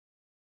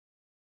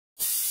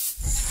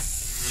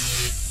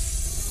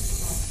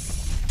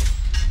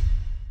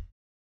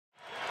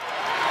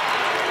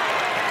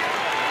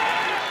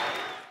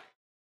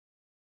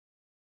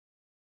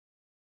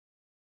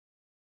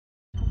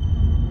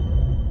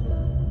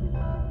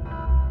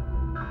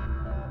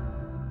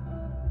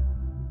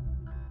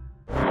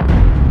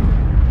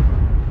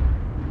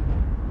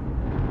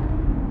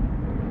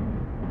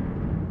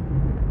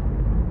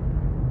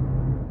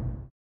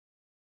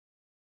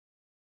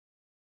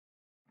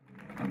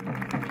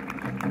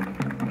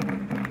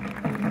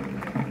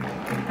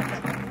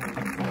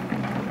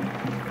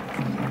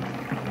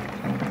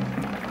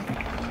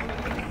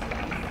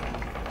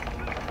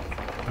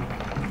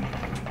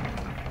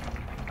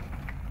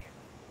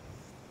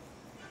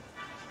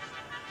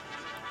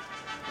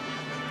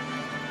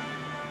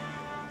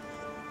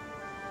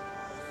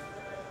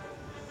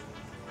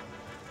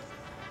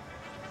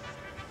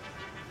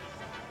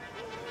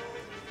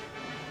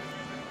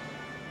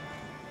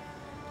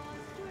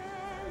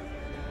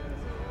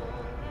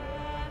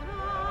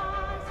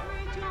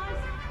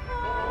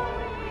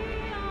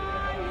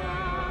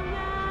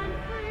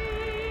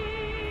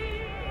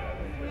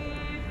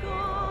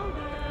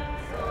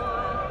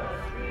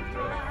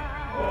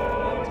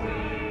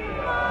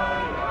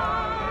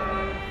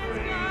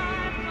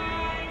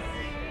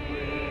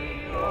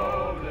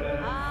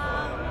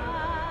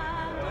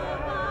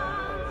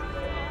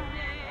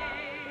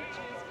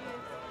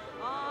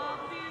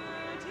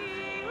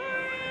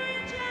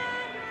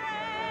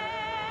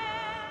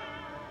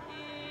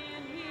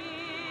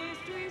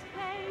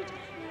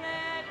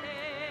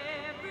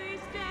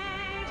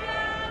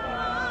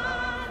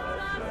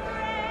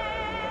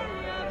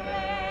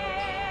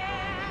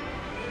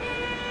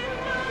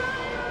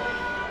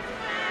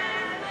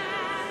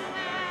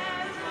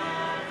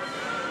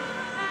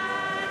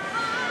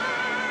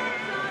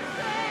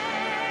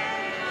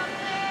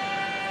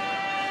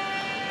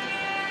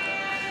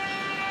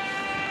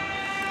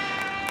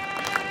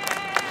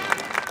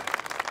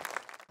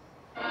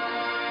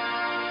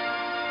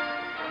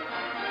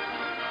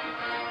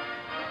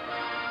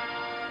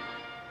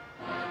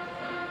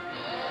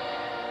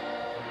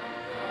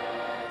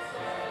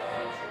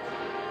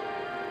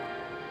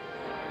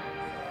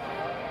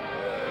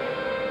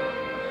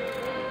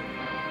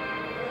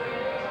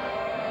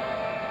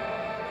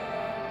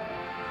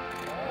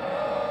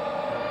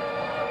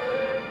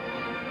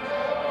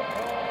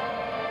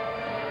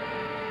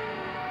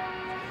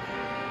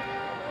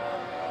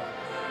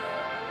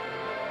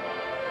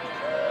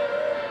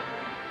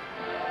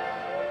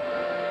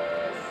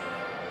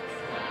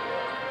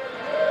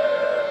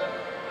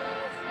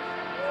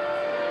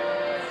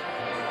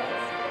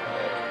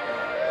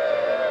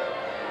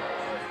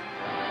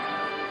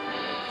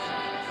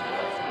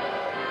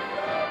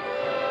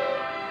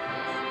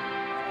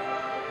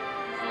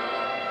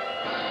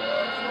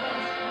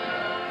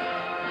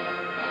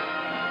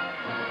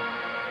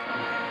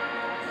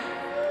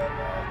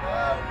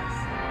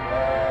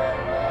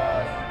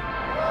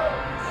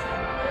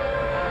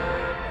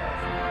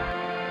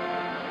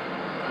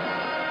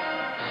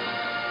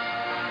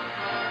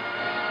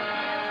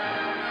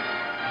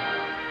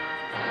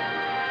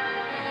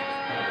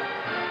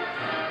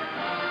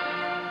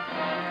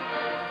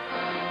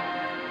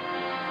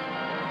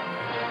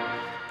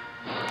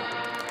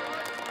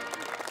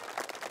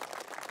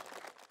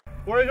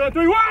4 on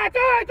 3. 1, 2,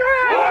 3.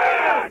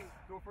 Yes!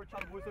 Go for a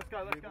challenge, boys. Let's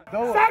go. Let's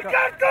go. Second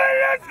goal.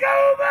 Let's go,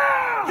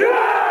 man.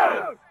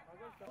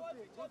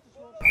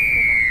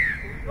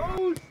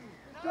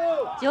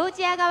 ジョー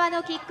ジア側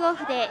のキックオ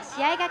フで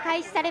試合が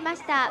開始されま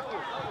した。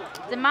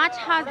 The match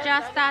has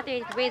just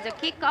started with a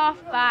kick-off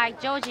by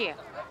Georgia.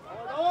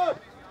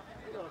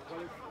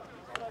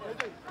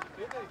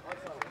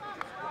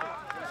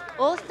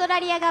 オーストラ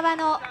リア側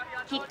の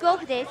キックオ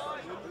フです。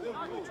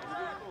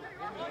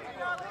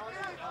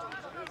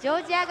ジョ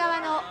ージア側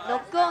のロッ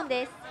クオン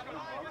です。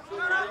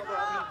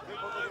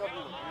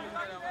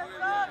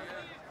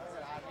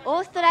オ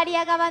ーストラリ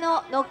ア側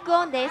のノック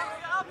オンです。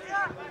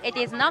 It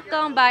is knocked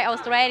on by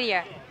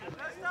Australia.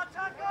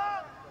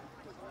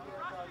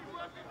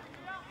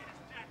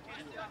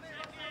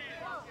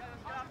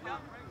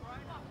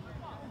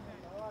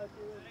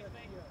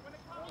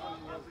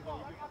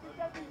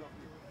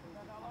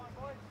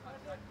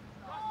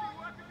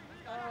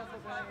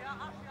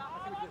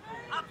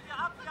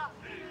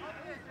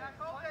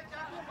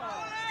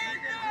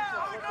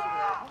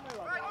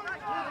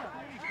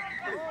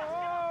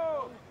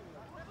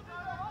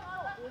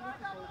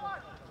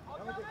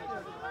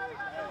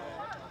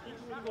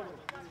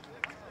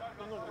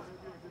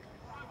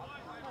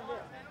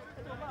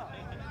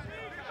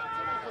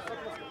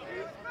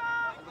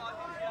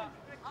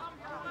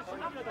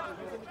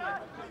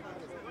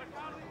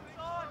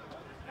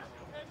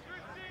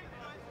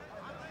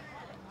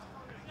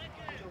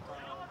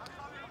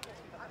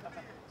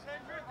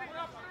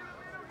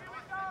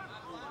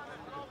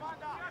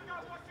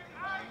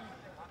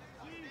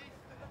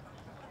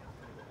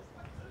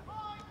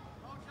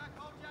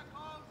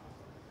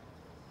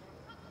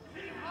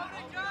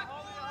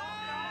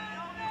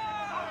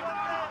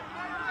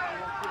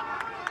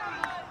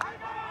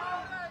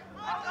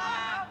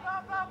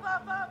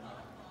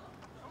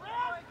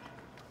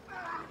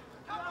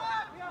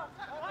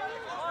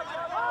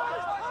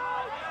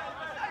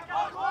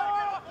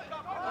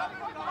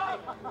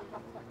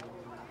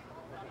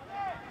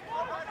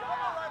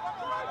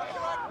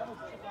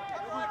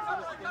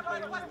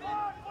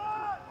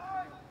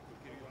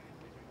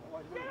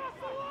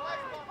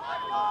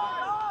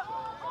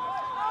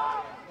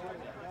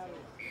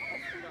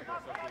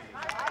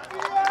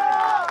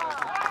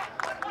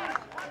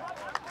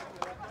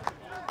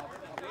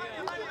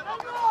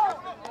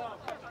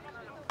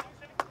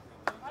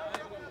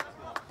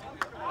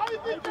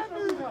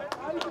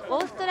オ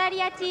ーストラ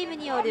リアチーム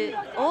による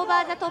オー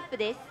バーザトップ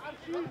です。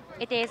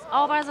 It is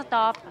over the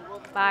top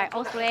by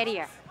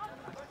Australia.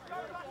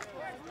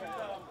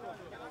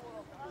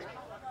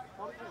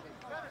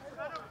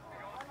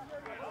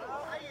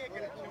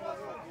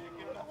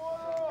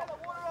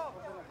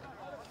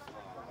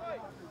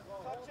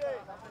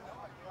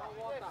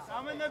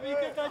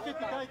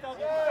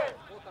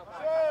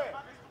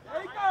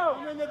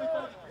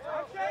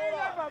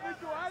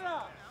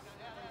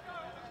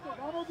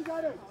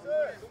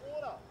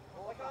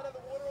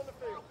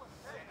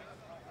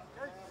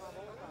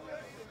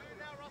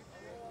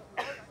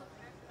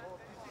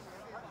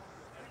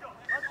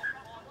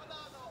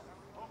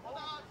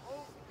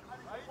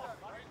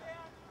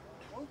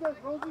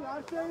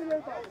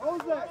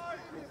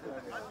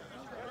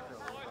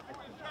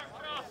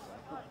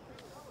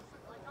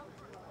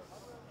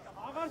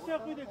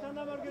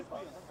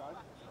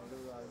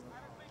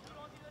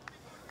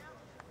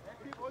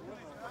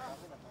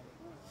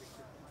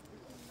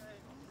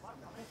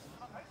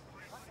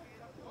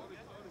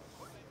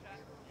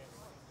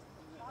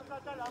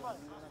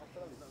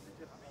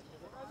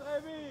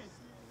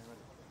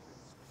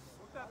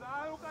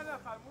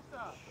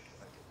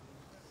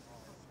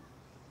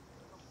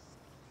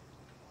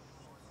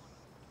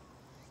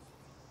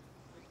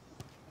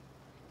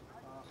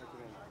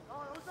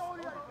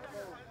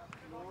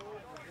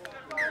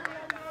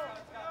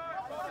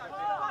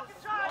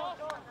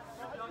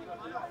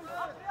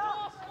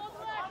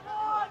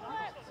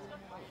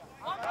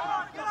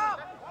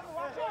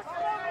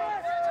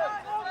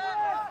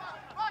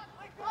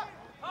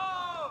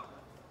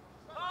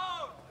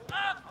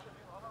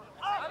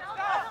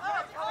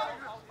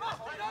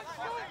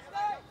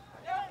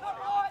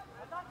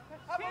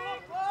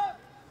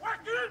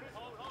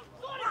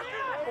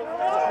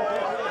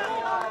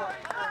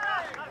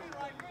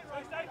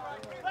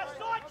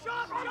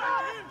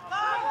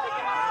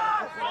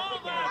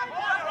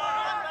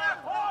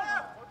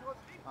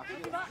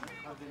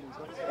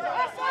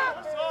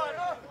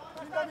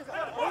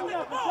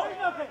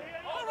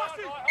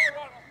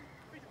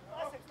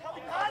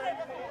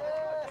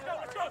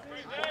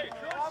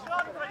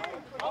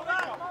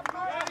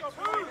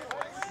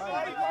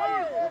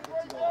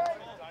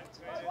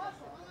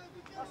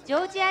 ジ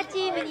ョージアチ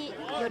ームに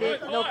よる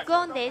ノック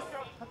オンです。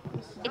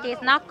 It is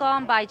knocked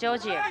on by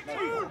Georgia.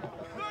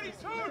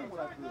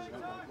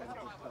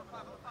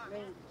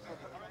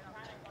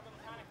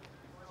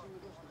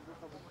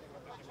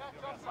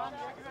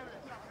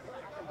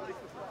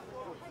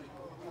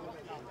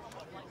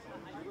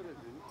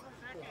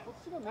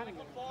 何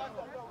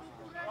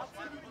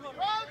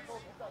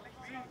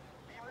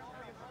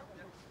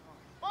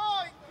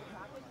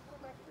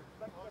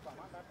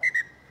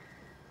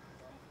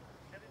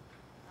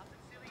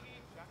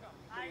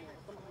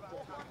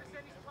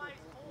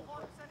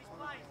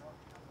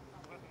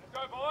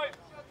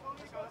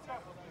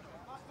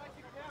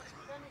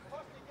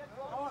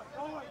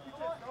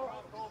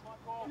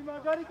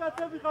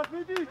barricade behind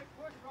me.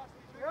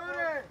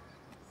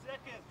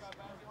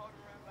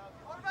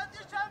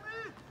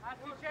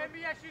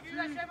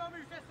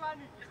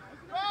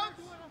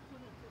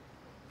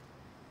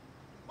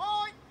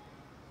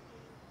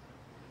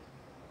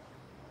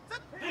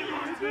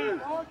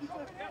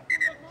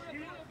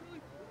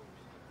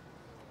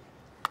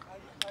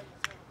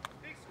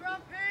 Big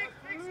scrum, Pig!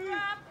 Big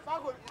scrum!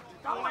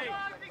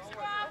 Big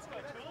scrum!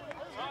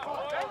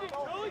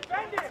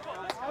 Bend it!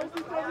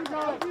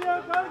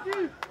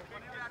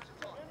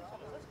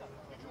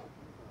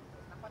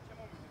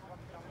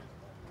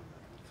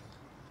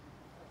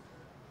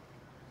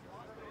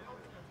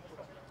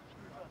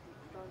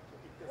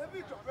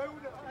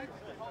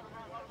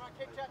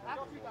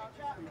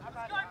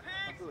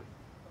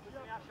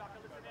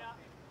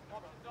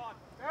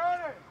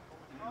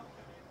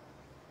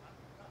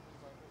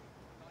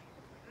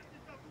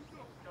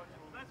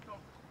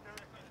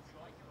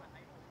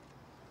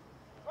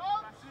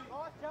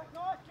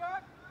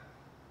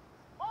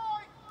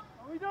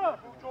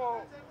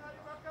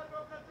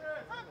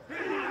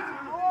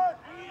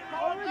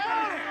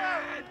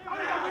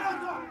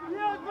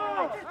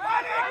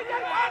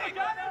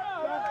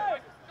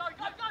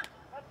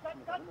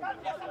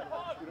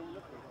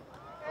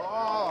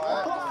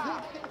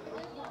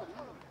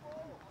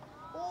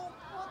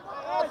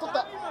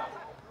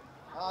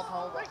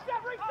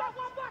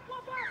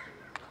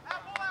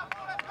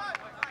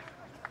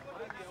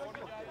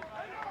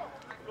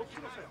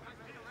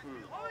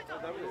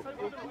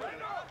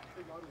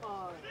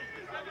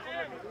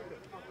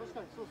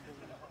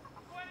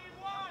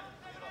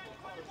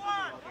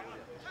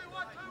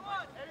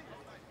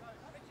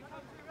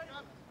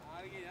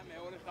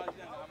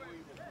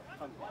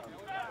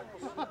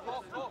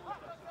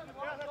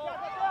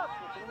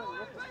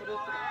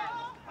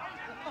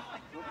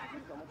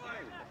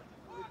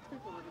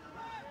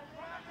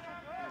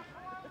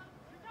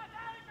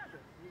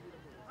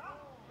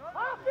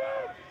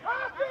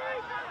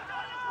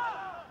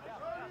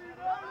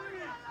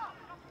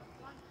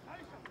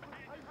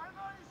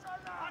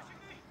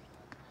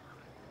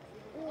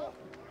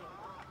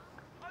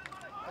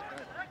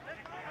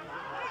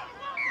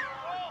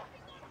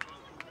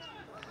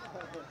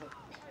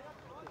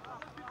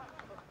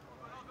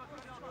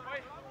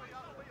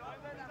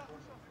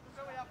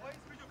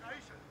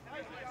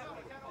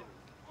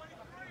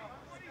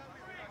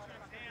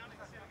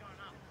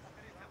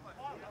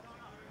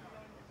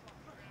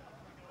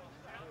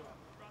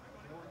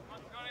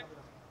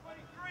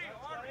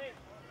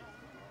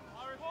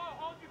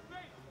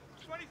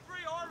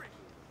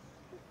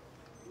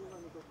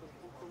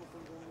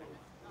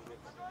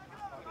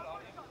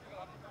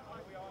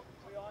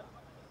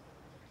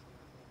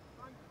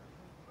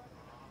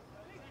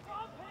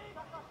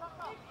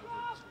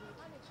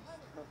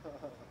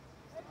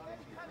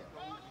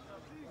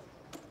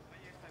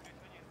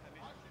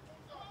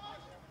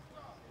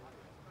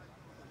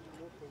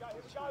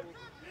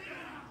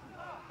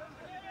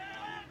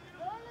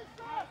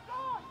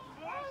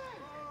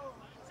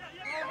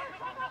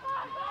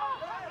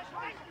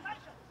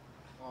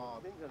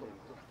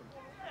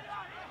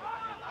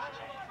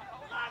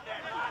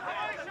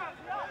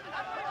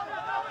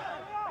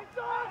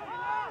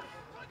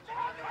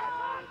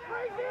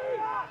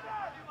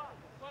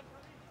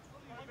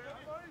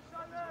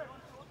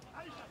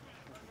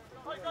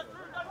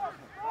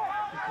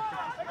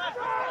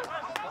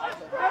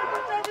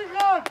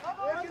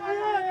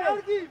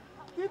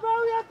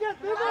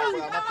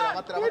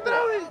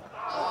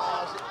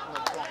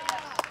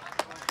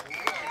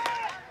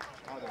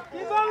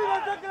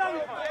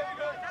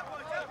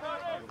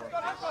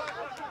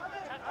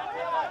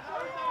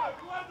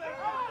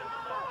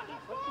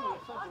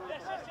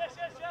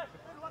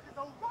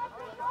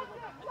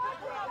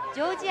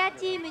ジョージア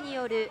チームに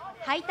よる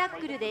ハイタッ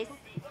クルです。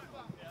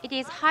It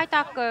is high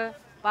tackle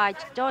by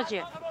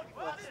Georgia.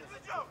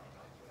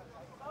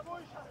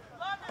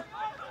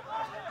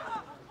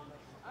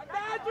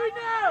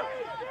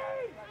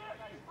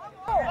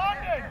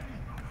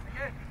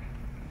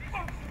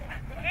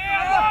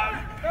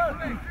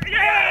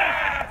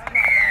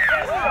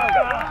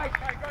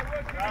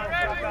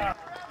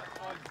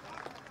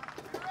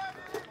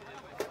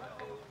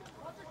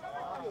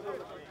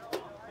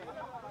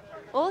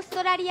オース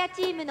トラリア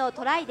チームの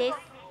トライです。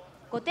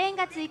5点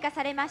が追加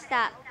されまし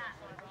た。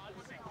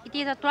It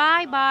is a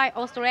try by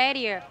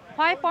Australia.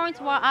 5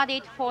 points were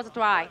added for the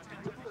try.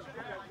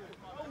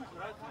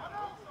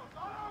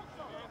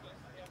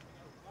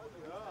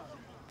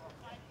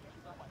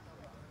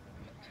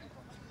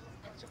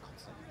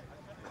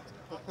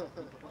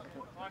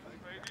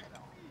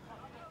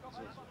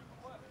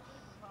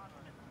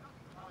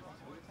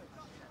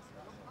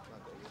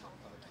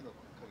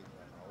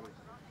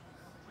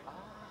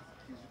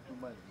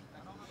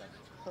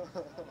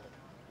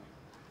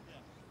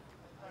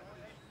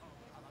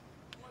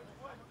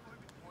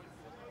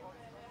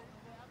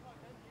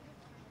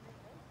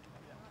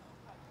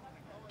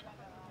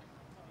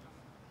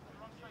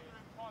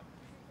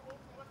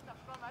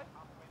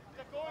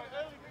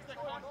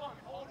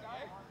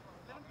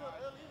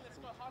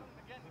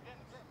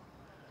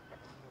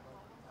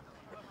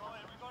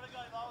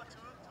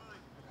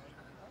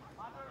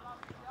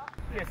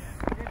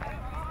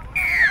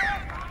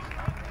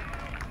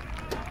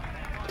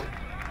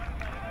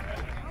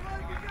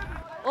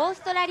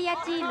 ストラリア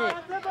チーム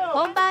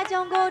コンバージ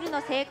ョンゴールの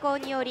成功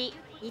により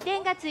2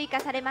点が追加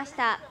されまし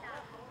た。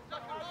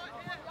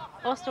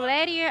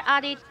 Australia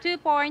added 2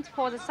 points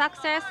for the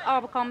success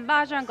of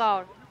conversion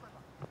goal.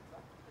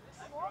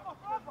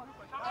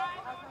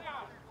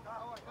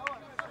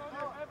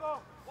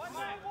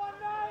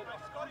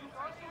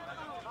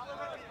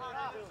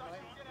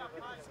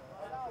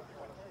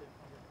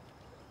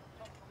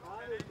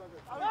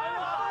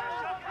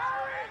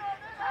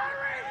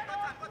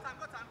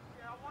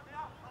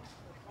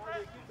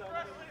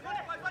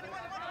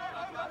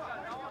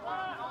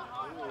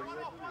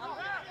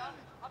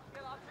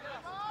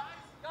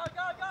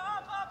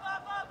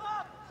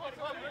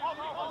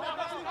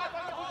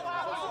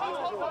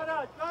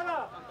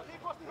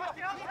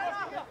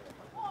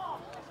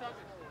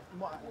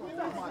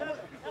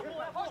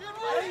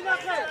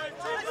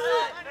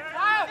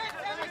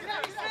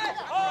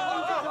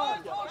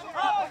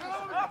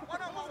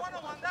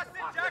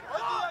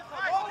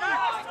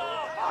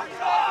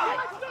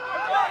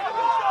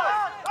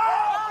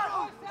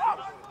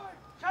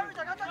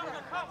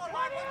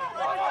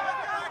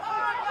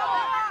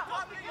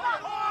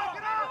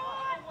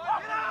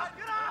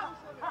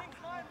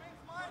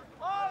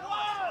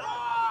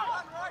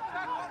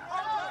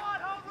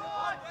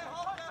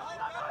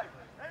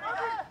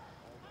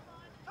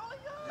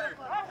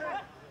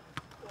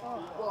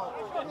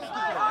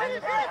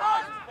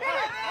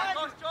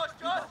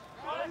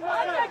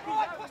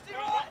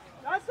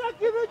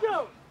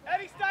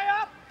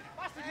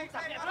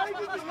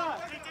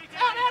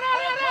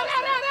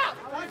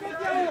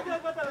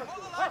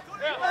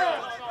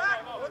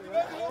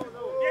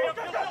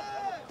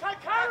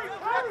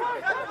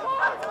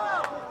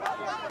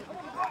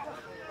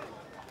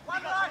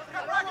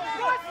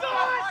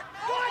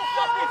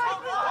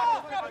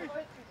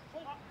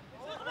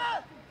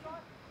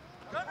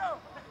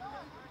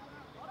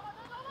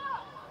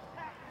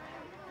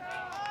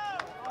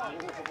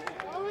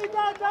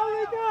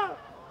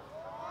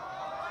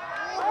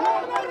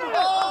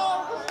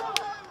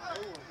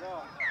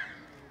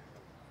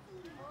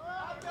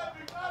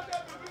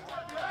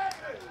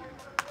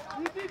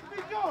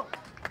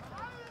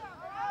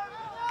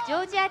ジ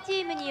ョージアチ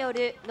ームによ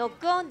るノッ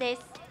クオンで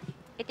す。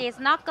 It is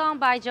knocked on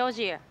by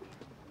Georgia.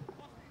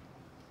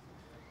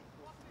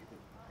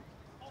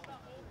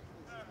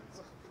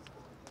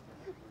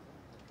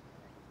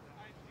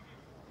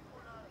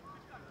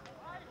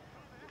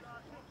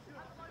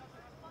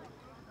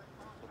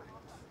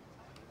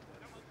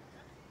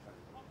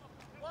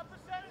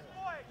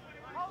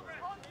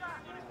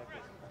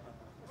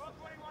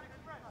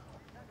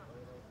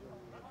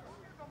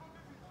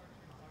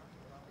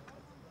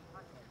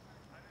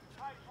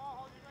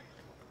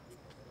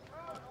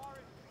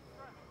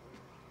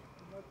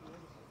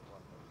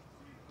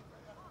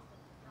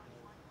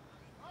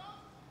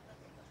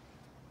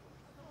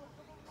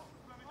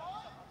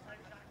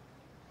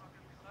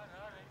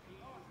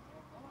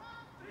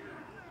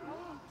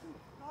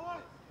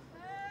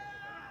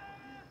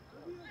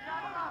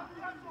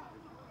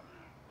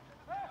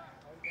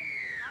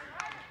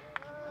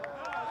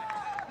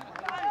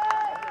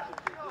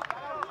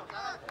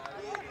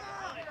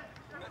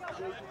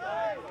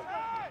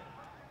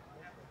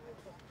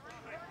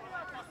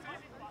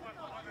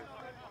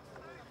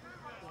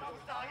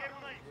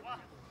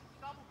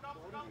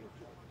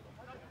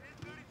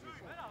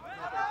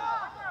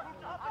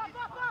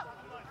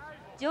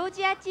ジョー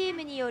ジアチー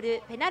ムによ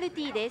るペナル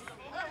ティーです。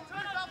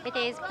 It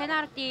is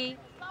penalty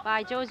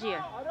by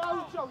Georgia.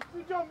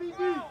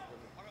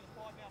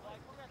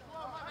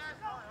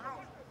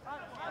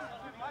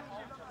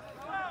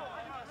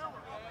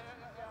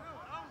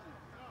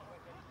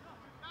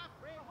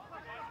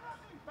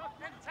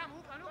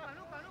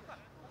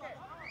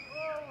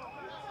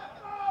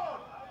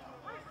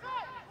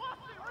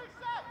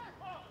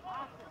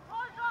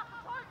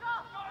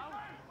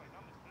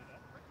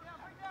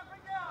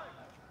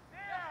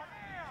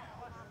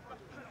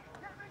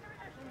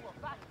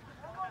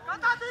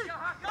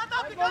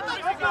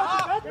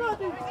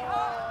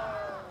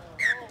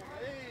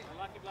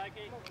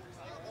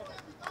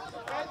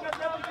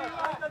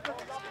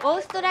オ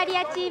ーストラリ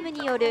アチーム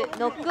による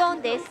ノックオ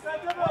ンです。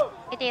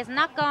 It is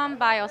knocked on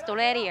by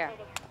Australia.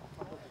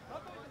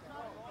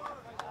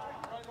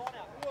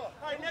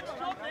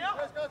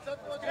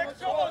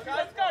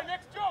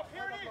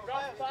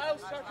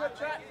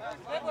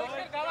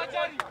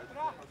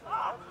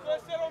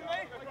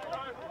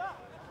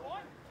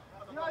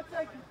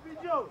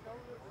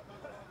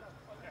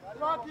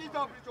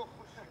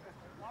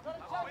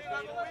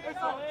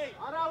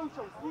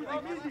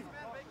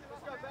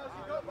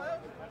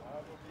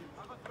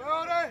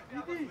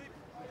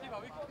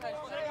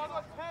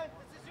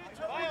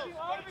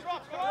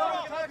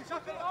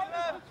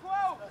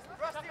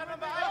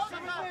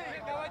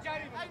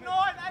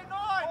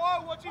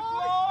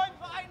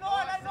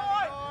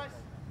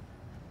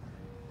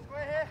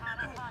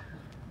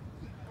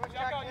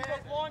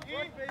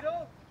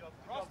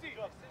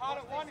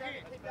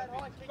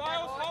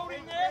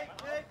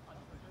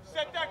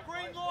 Set that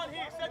green line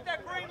here. Set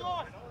that green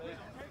line.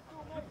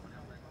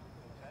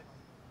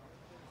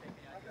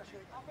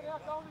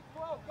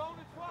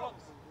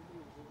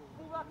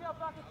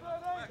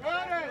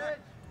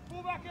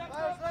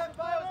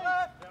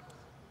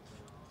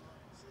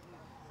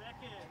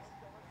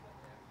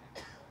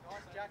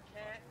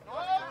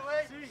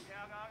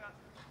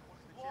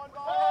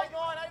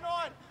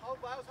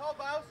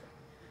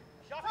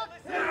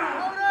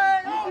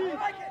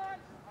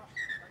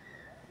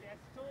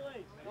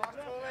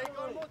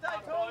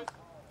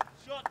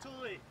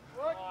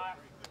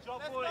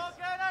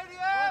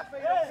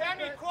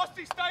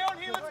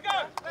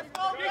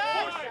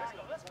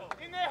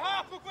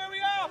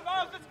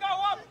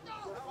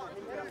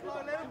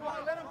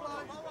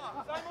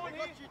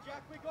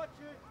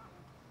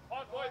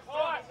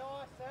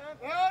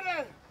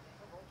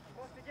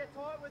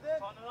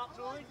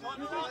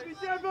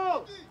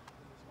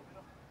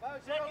 Bowes,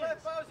 you got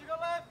left. Bowes, you got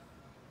left.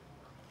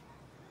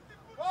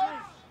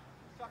 One.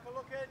 Chuck a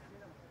look in.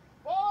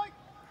 Boy.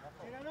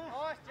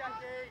 Nice,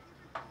 Jackie.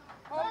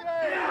 Hold it.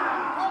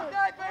 Hold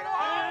it, Peter.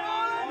 Hold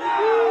it.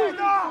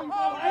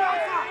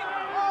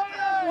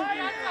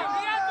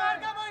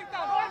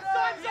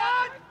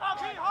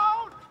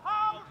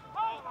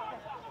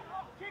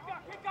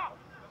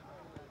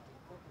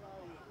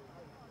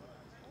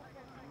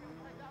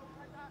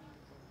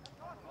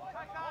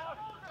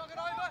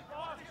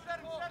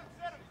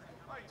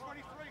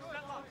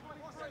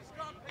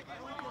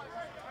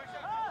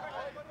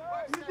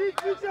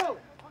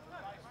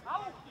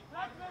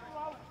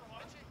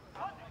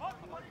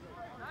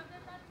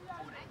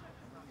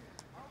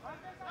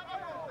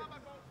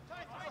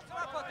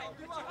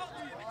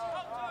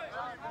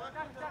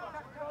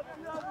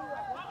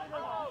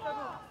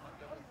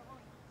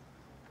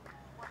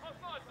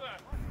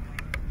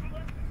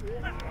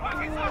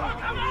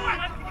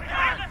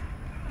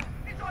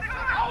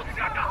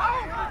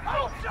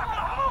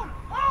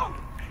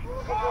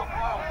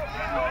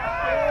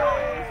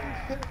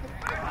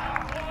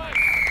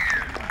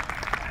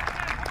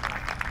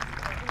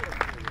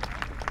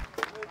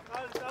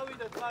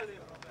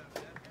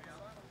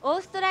オ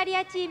ーストラリ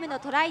アチームの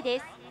トライで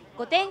す。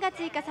5点が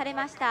追加され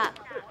ました。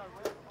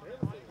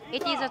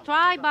It is a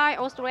try by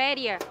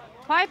Australia.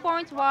 5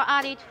 points were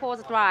added for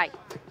the try.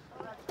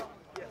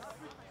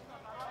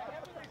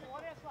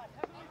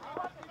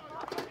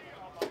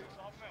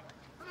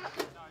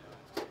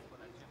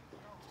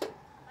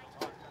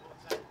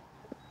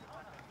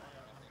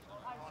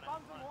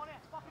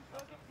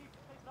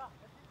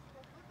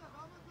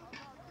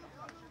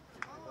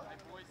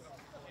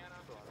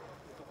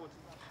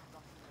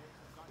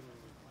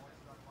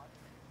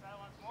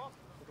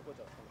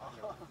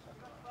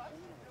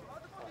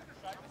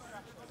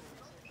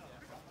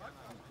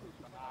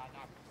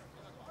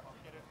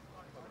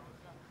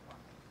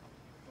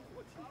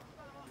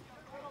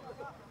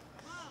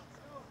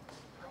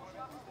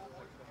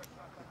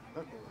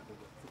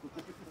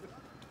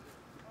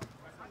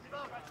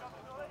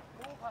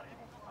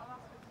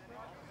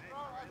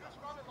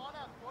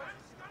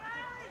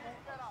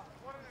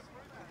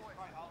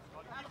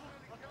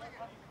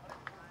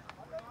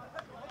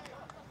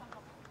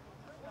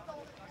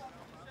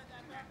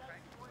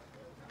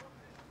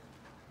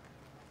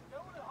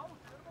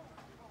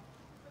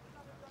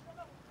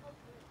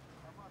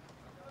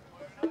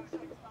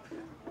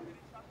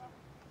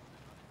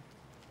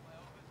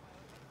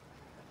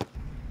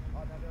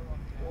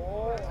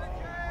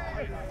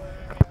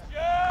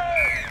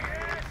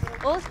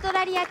オースト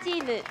ラリアチ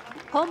ーム、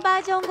コンバ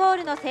ージョンゴー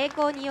ルの成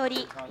功によ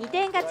り2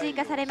点が追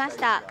加されまし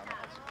た。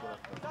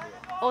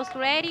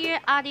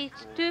Australia added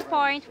 2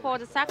 points for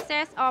the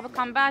success of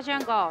conversion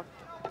goal.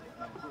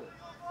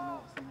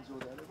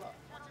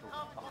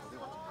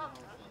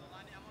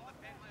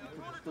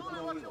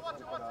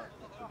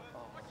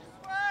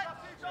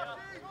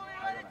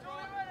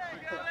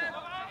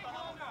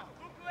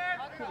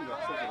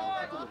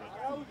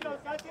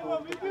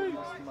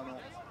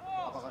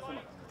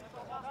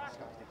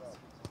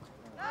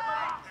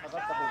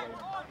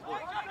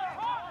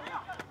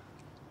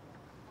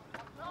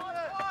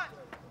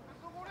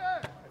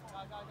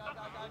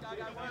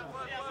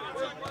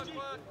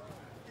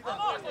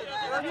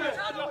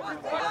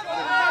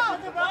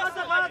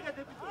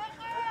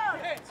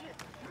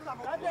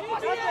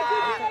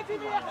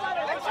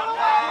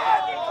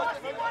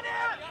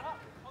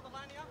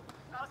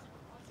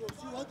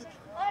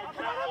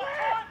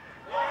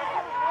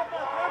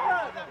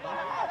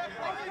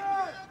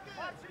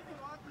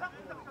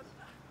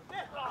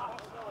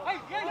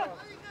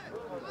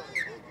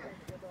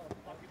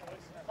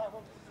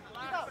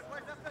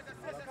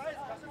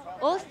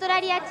オーストラ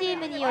リアチー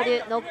ムによ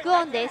るノック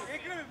オンです。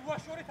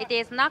It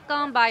is knock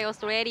on by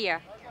Australia.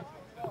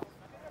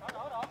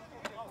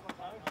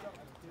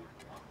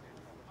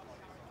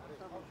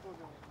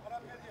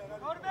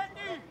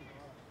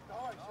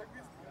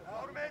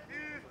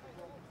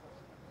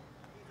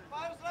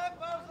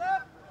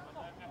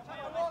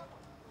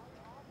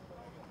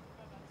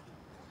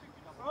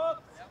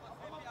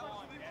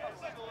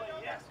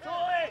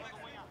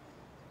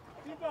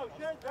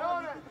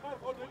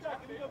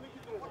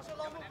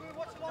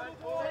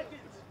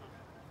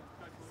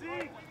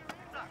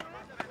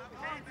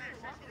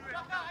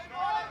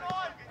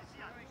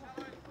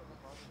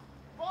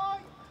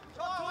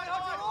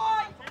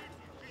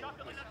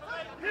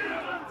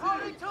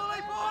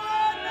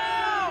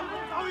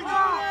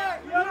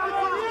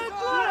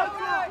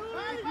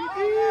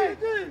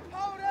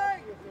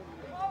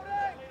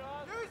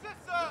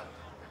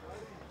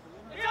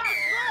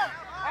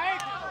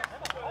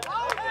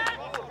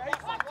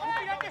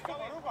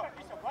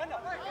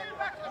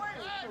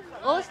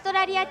オースト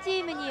ラリアチ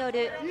ームによ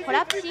るコ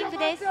ラプシング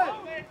です。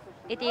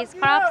It is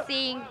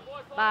collapsing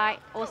by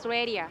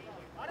Australia.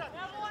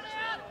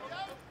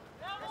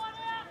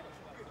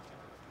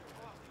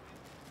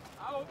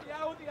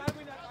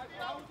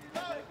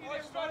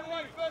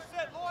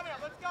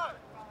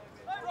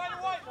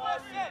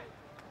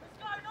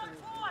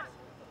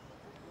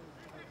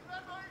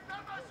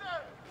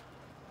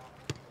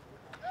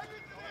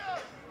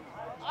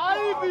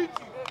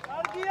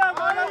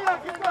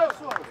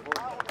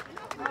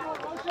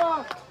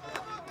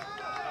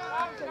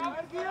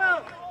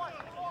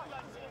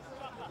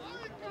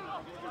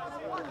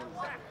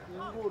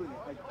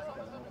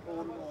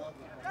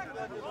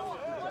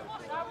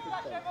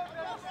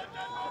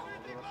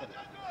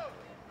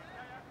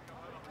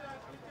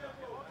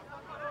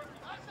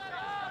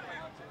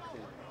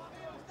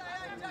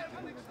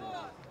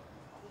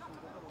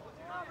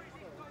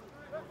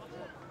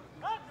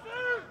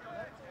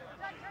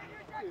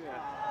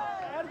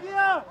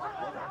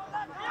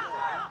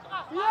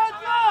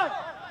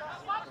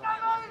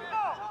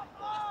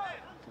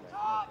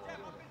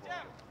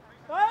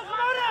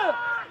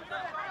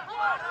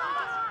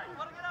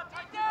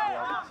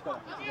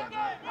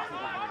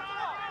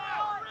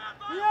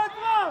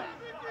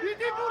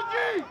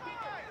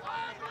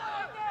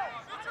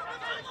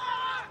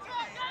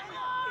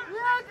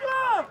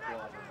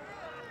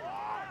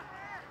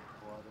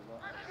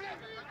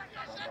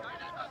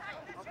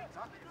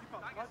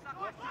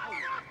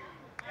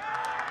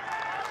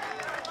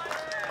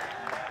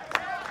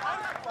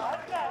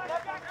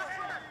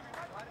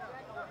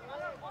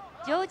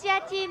 ジョージ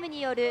アチーム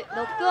による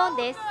ノックオン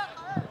です。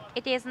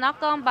It is knock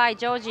on by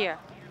Georgia.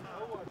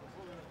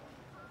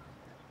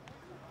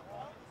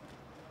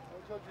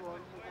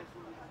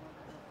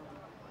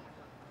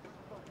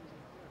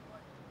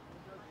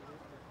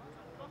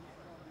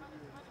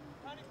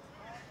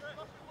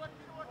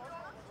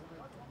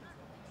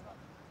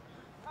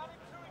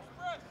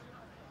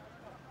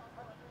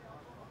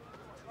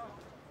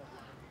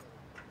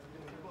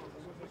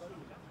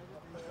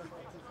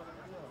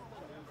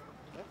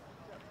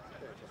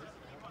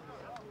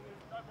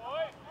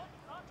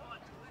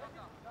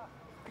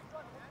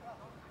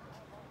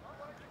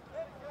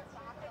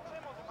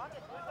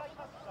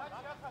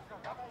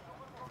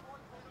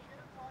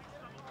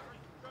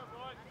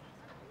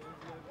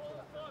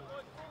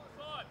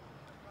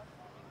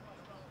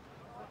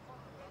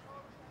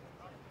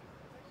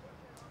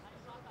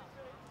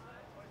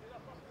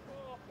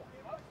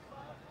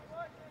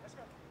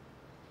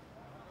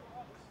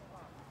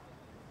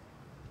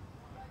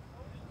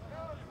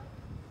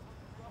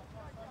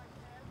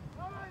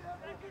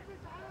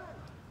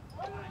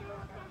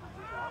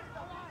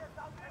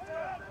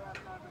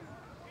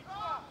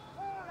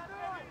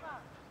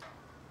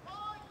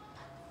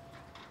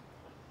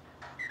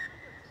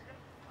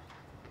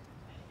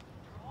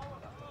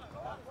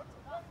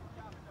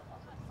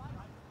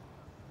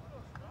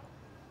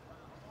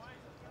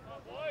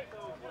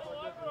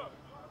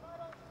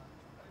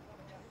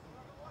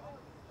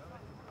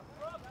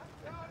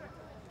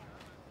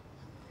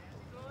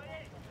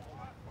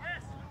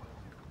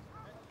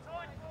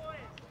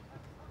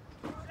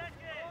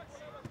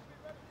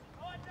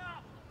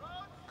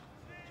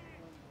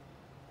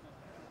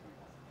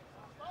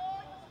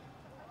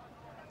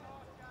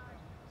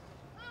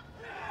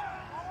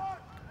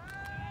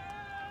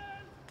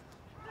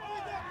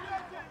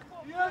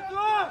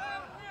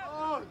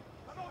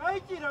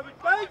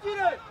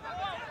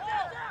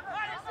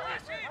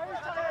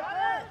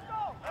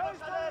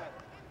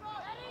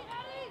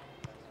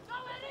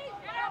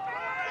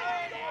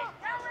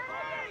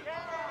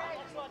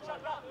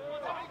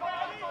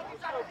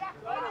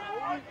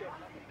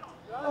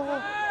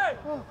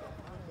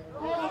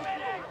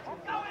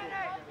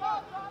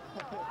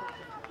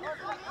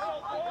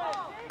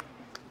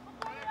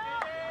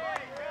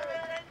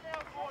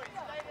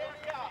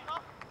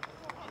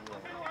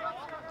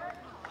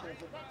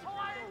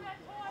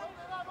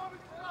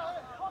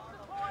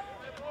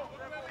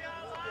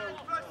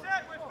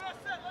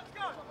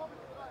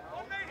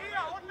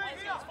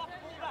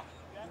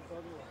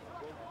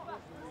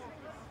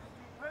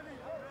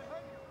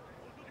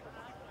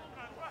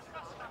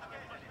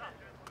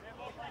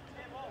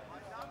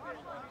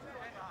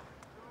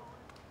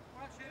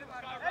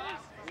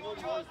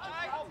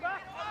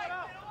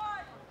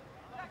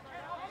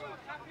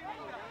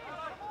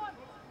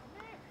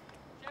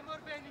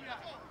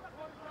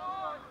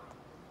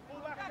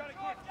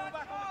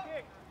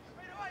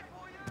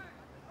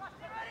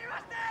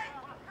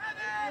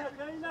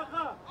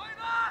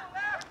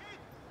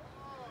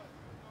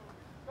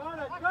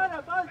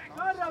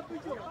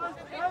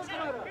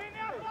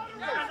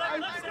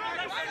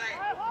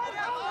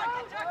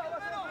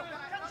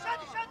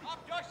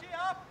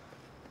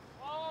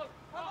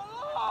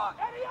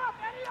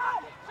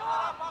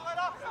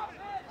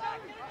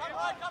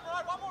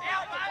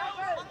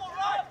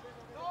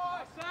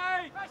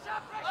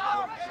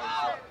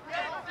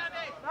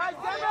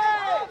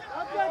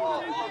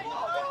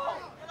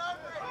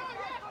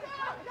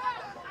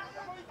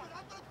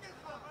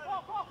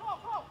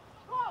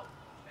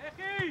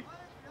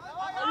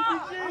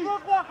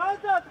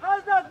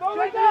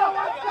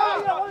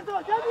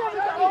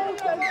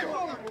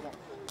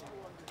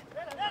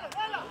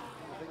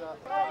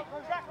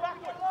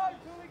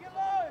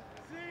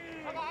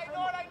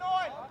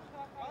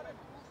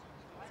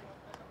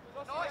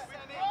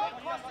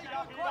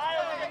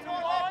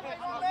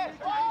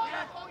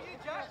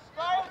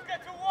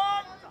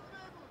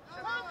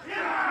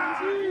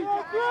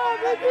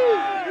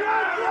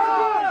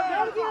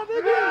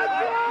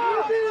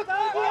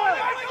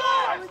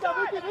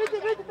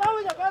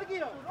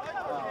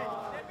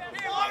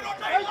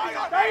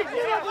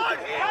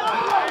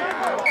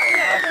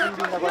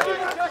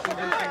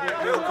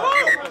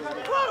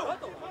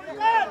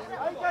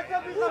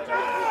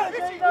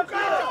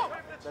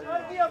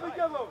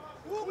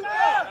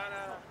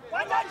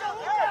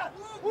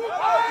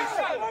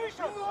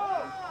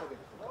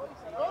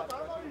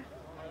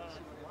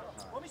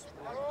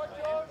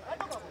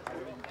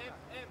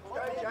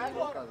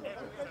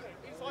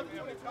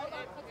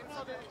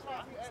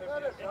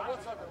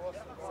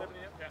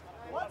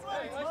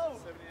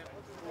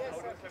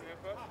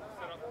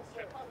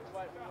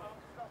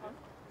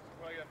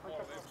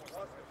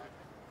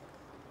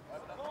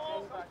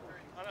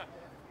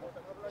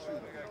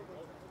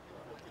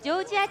 ジ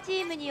ョージアチ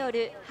ームによ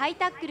るハイ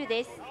タックル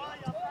です。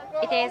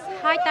It is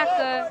high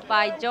tackle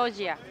by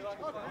Georgia.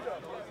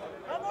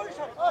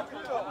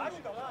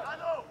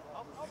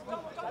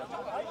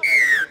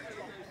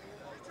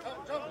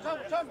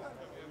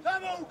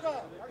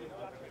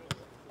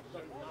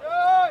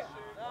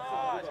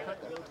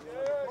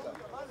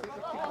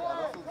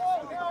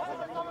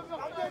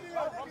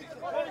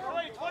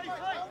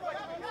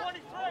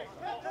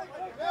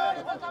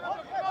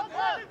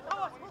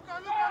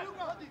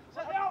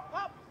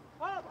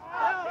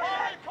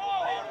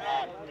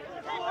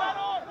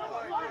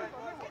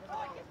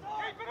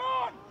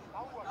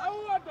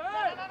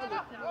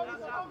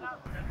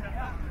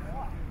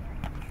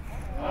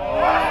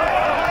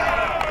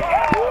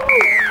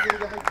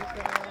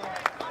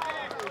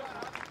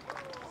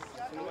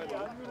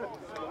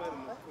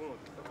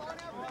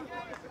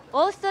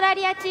オーストラ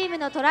リアチーム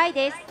のトライ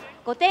です。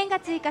5点が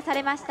追加さ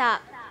れまし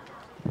た。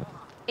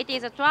It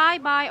is a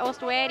try by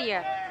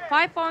Australia.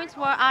 5 points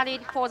were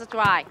added for the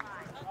try.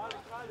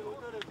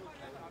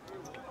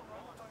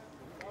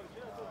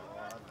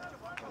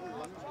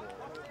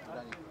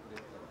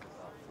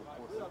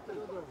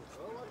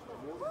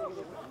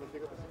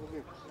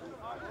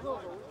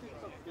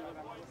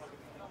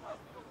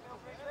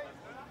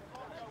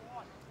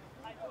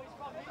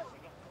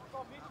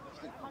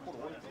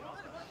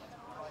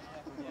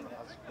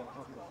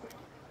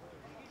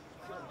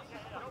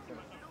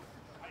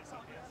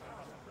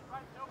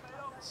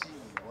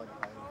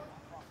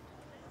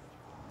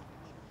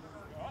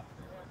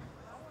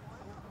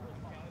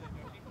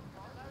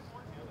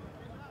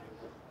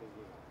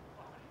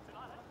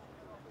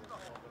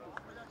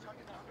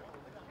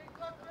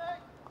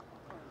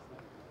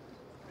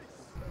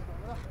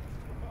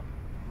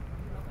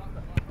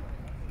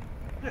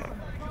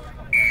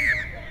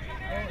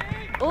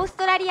オース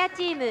トラリア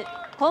チーム、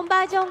コン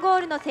バージョンゴ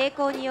ールの成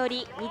功によ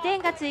り2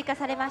点が追加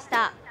されまし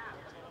た。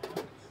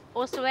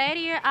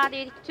Australia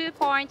added 2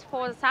 points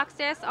for the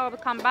success of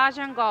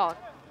conversion goal.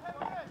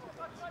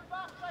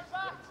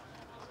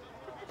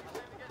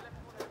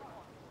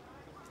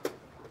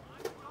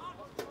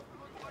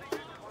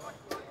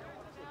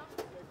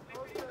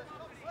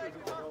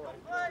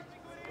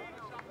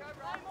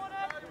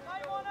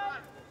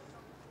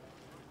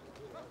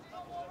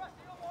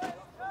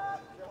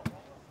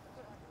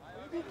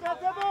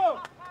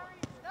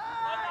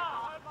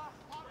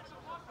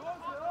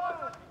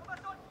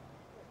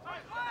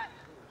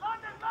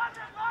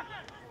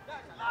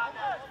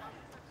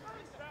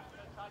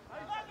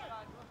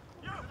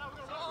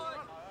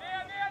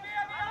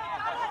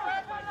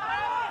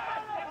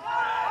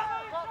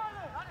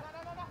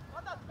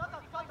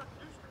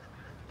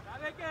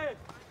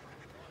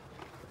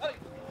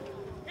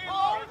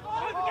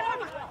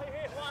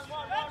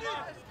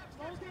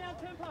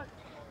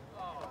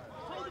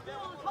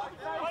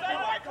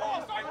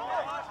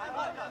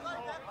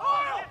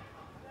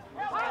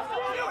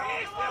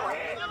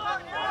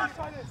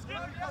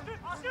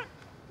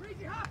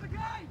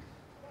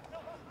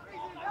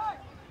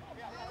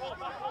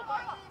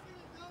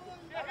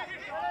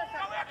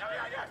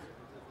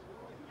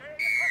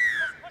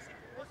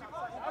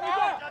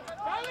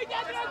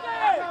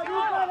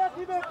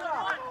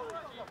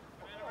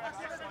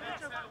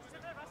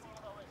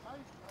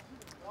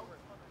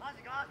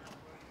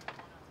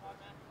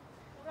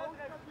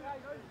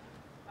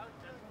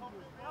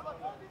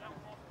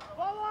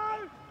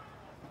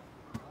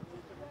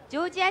ジ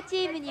ョージアチ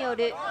ームによ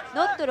る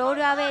ノットロー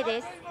ルアウェイ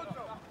です。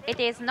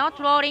It is not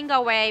rolling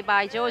away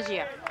by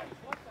Georgia.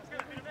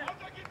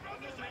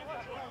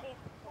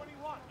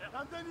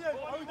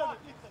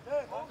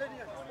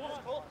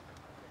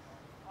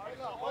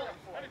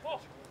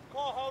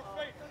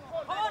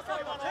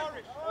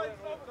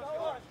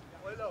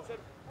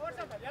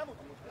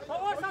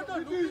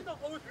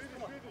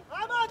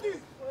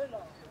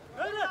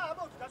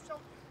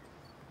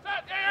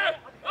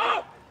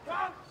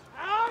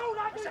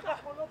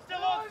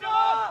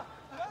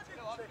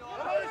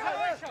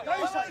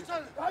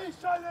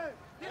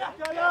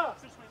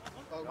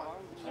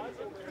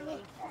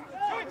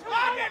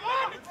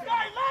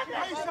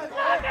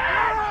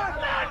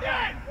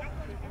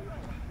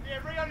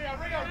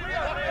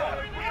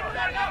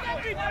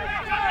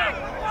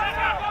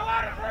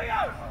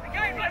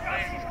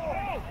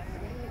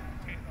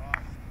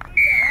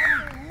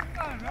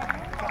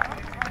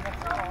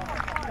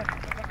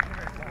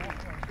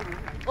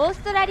 オー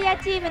ストラリア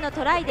チームの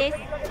トライです。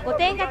5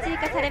点が追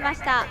加されま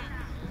した。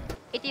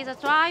It is a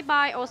try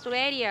by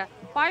Australia.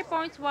 5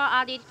 points were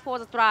added for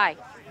the try.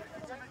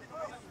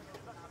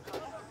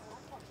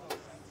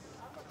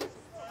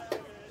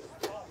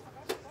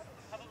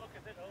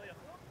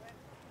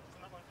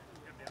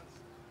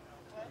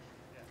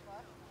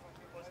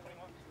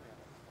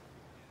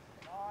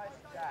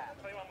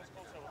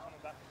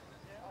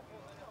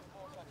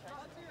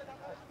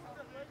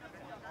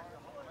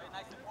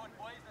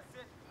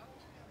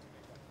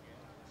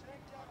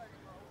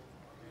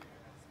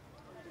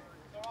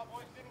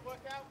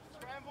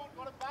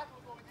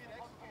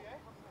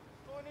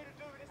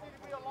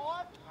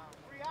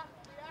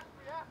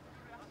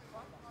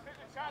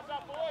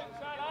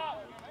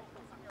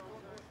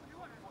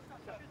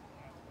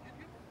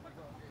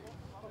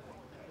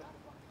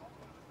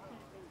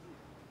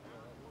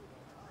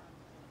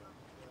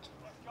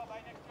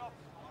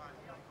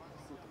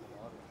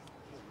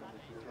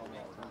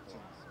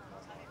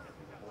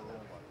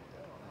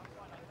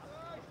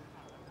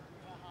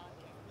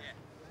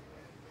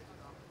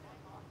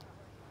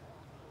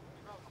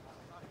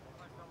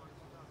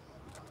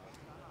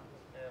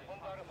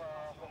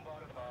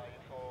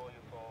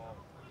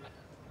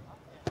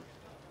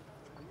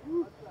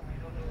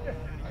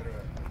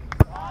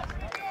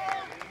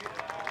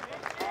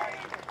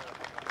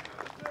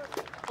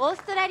オー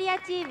ストラリア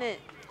チーム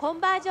コン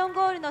バージョン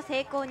ゴールの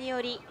成功に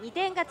より2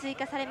点が追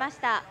加されまし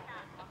た。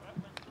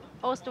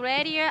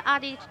Australia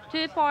added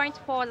 2 points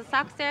for the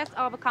success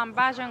of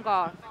conversion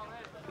goal.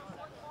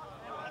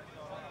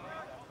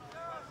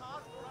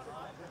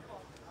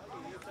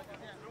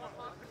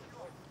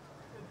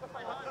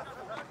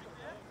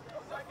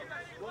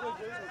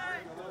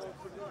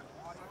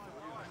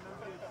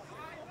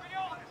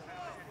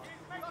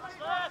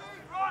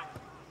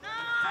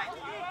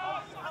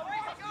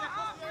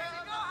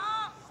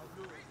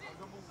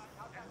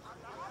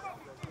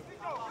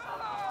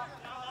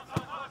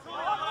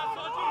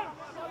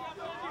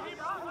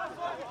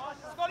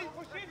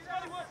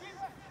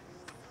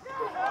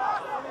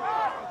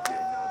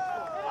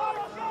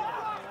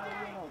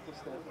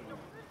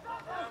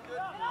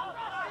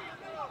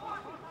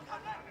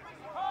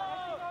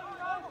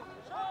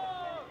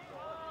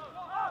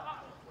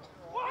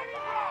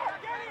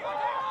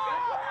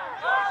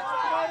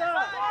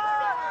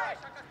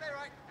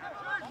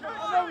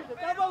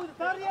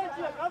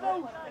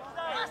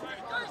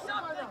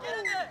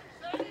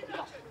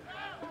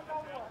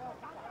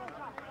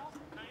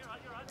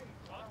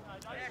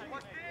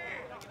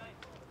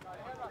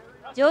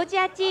ジョージ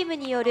アチーム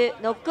による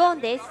ノックオ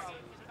ンです。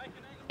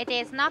It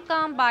is knocked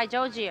on by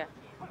Georgia.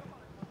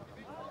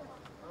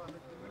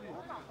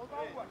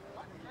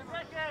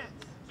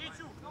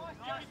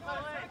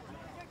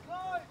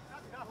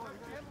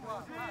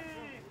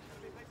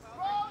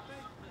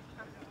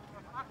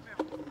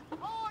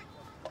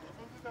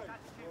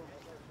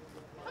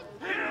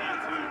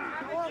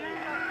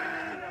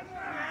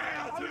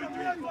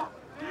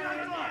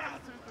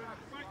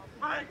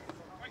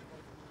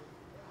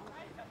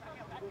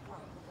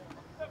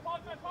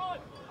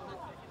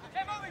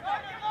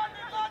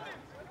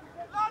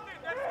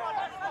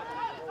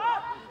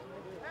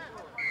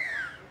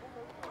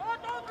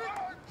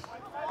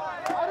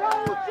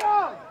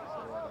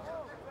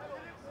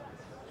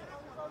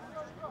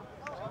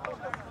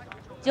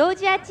ジョー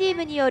ジアチー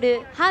ムによ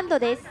るハンド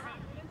です。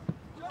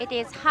It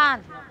is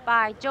hand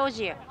by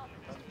Georgia.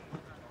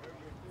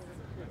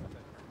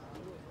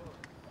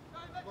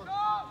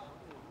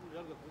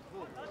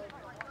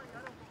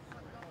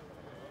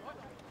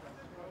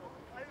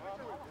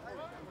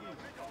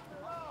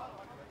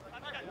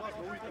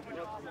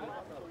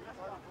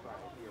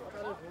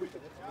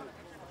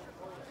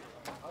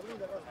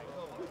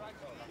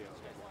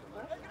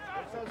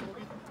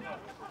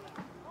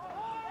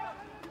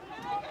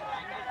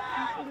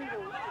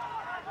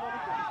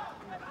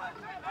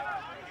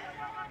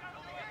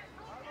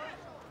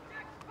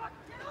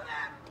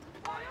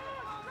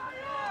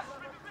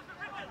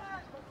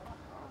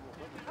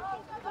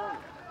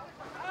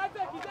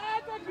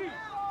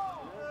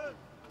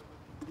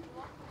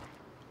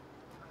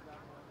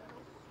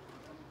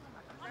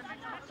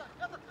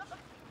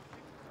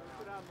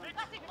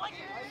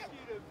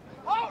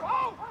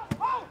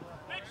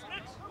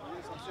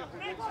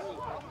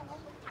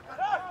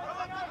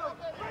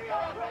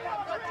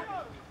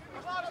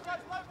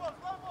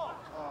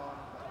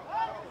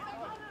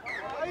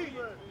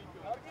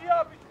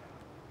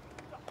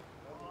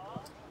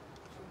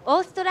オ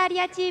ーストラリ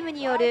アチーム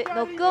による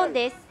ノックオン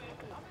です。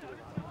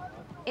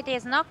It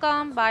is knocked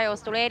on by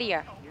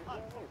Australia.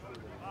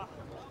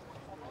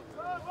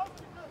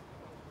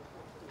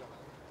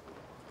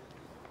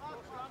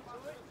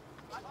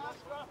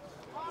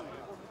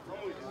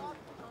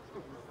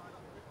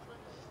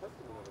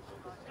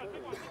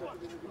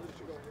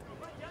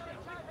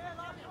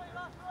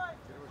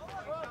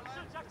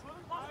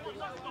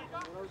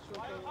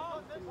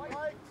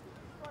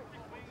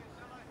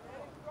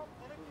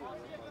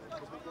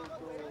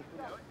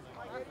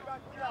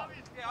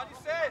 Yeah, I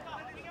just said.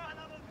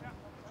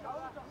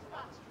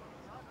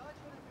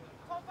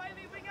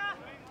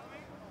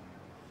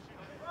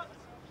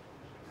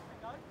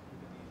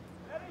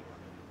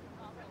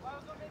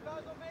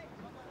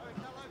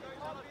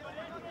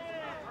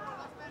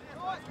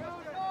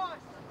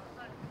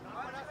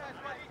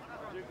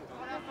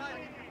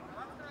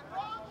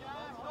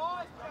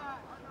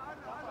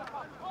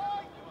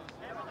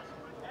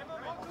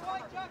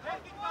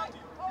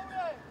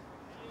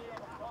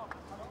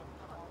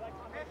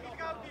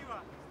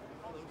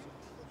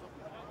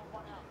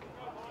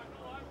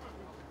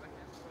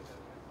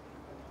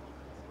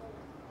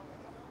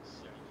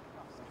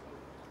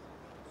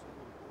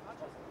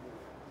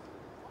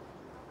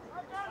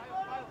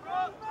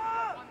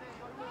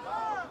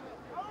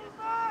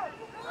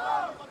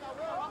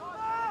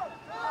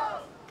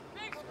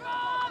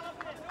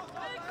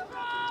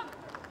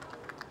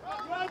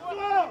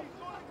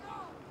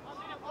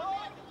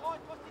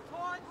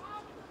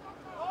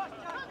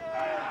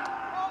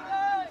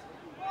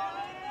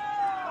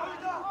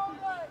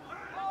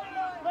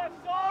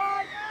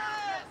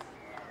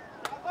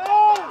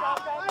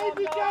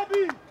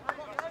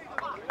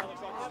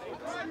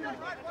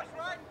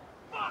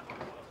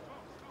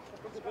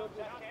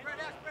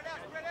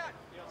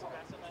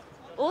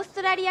 オース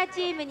トラリア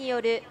チームに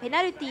よるペ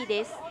ナルティー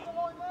です。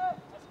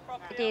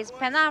It is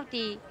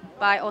penalty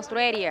by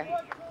Australia.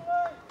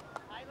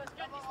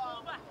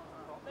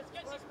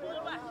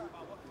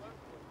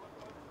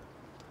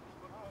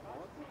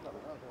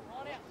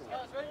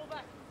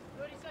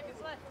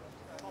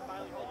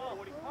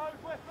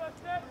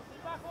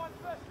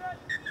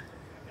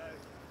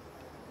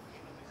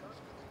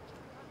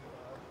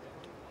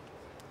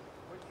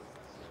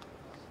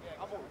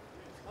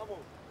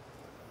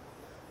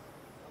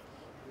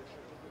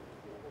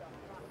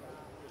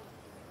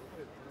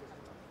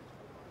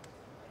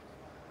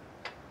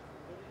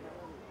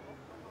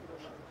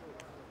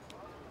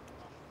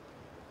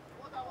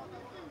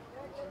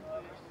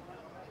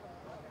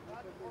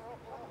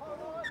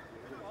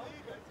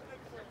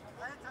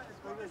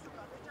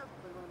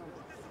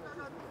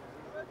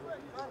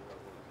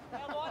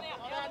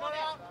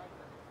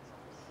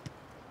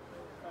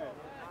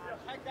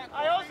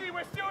 Hey, Aussie,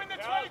 we're still in the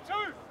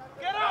 22.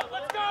 Get up,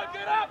 let's go,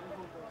 get up.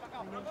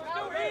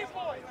 Still here,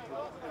 boys.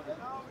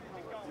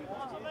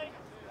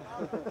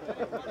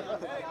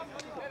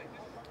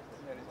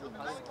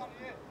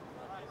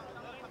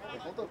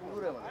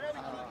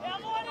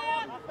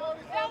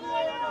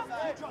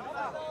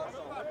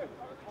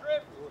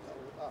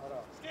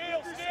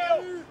 Steal.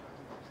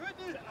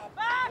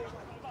 Back.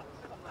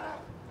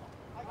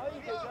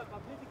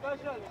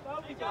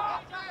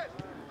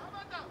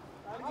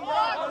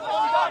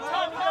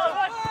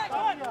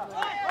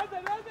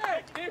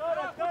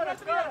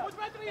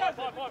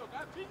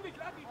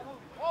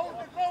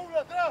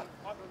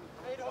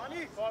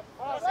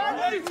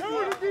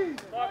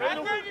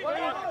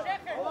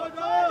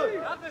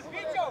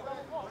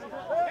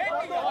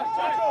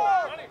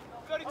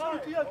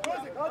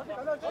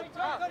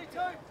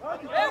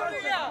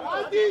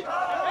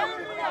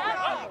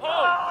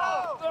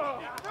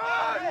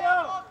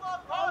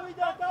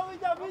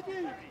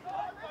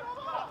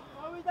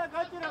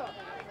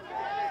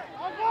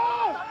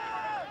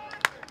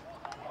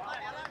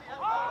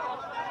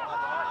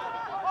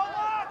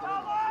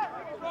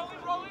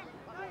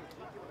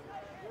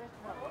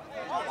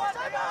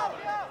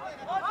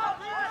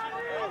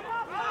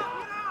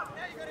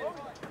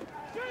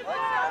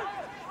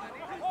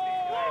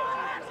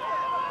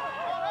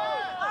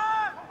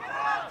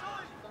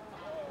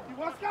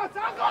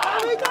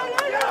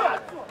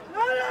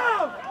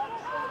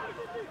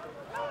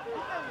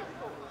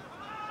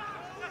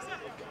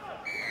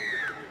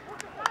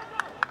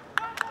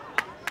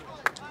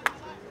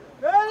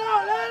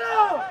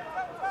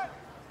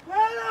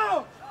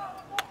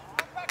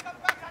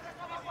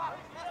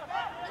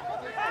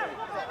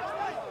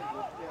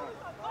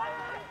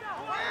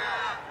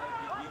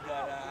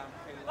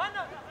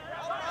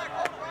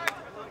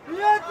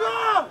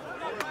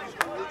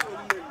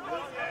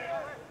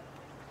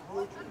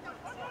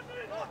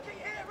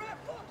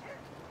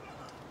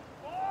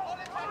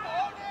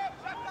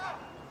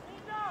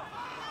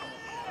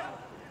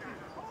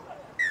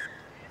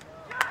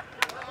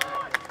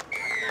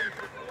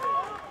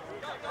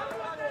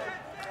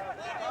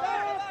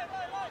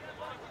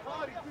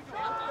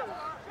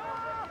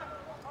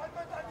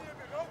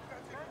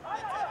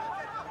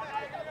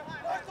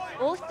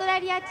オーストラ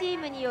リアチー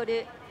ムによ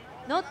る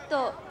ノッ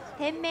ト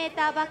 10m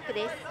バック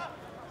です。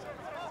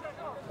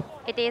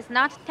It is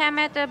not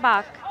 10-meter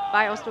back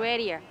by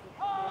Australia.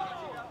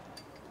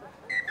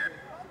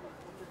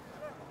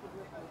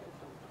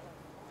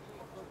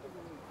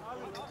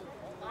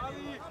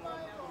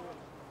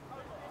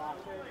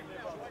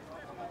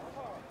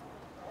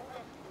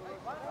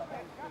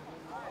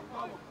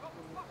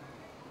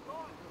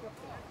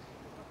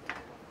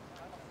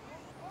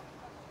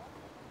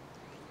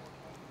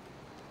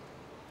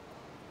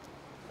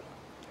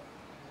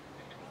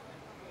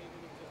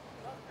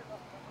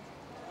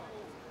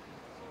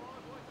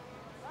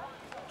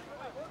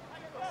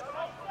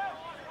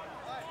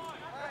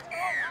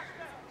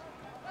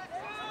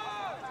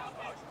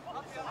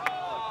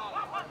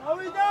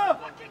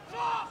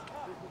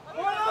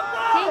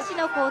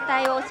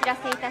 ら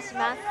せいたし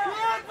ます。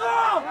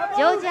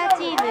ジョージア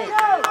チーム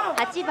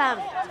8番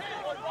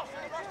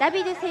ダ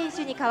ビド選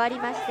手に代わり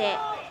まして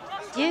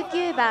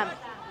19番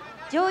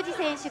ジョージ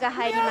選手が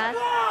入ります。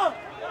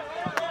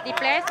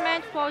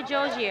 Replacement for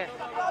Georgia.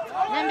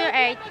 Number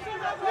 8,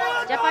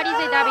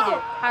 Japanese David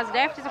has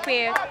left the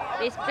field,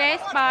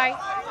 replaced by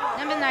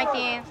number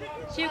 19,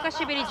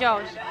 Shukashibiri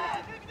George.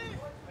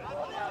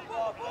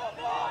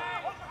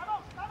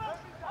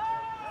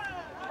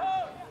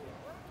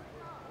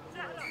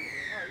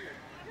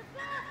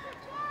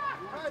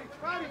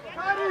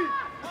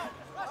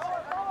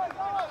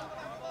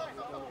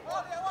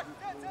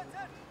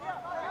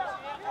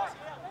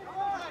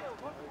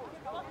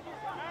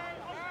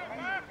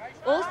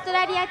 オースト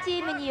ラリアチ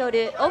ームによ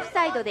るオフ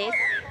サイドです。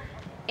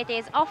 It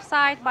is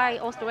offside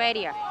by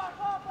Australia.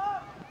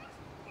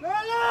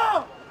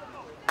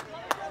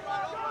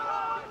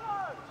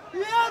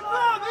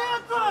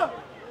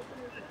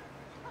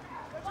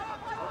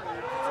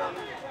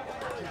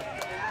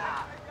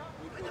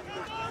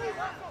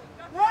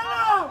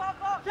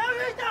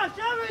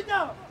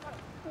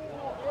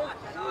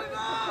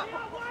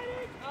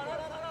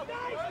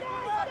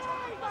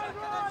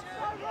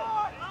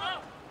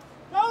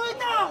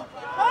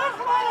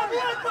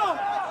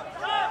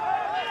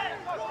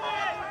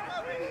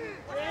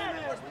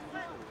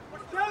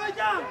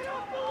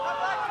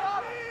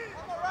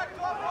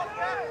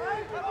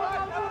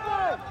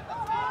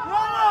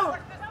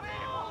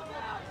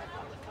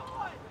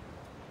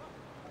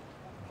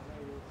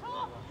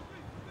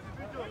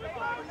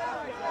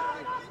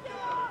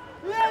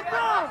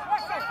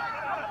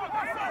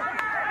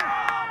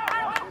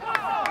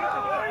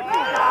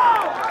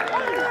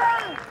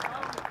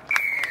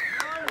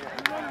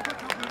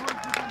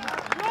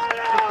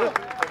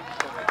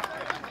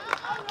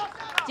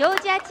ジョ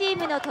ージアチー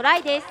ムのトラ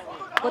イです。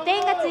5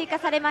点が追加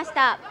されまし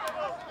た。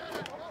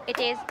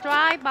 It is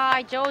try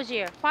by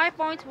Georgia. 5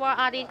 points were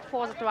added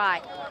for the try.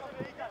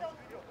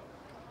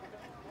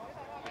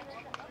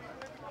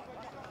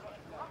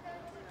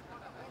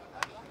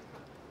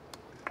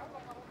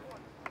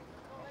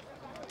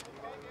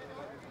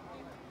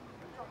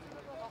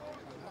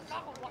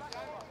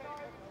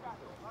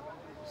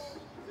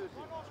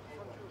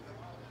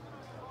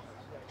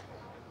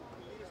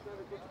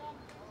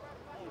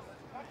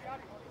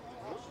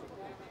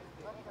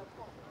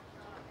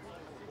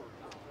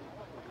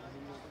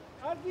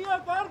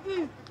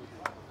 Parki!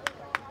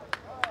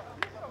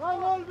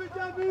 Gol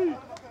Vitabi!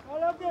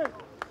 Olha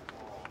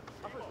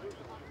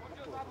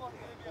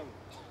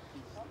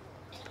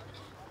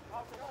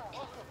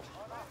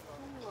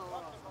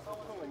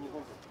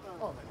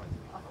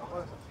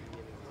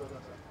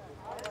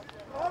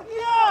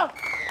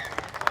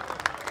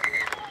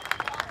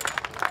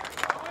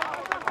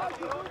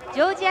ジ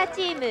ョージア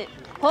チーム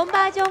コン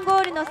バージョンゴ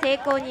ールの成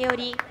功によ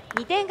り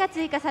2点が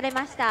追加され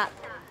ました。